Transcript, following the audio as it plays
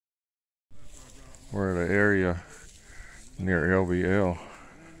We're at an area near LVL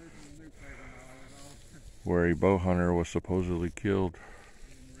where a bow hunter was supposedly killed.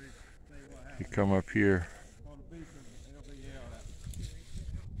 He come up here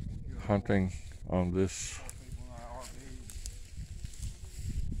hunting on this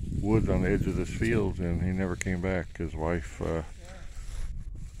woods on the edge of this field, and he never came back. His wife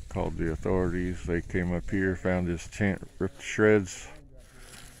called the authorities. They came up here, found his tent ripped to shreds,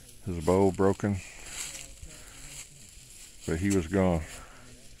 his bow broken, but he was gone.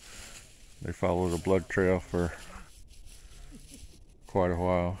 They followed a blood trail for quite a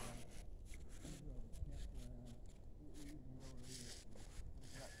while.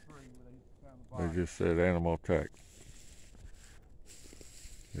 They just said animal attack.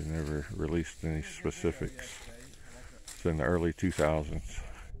 They never released any specifics. It's in the early 2000s.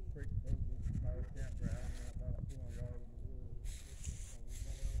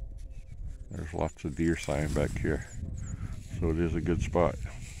 There's lots of deer sign back here, so it is a good spot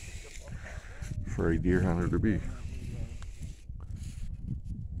for a deer hunter to be.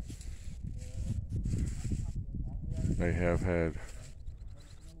 They have had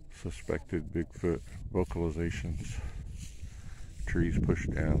suspected Bigfoot vocalizations, trees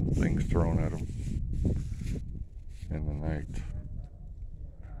pushed down, things thrown at them in the night.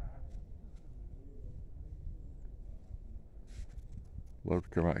 Love to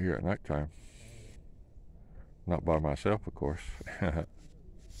come out here at nighttime. Not by myself, of course.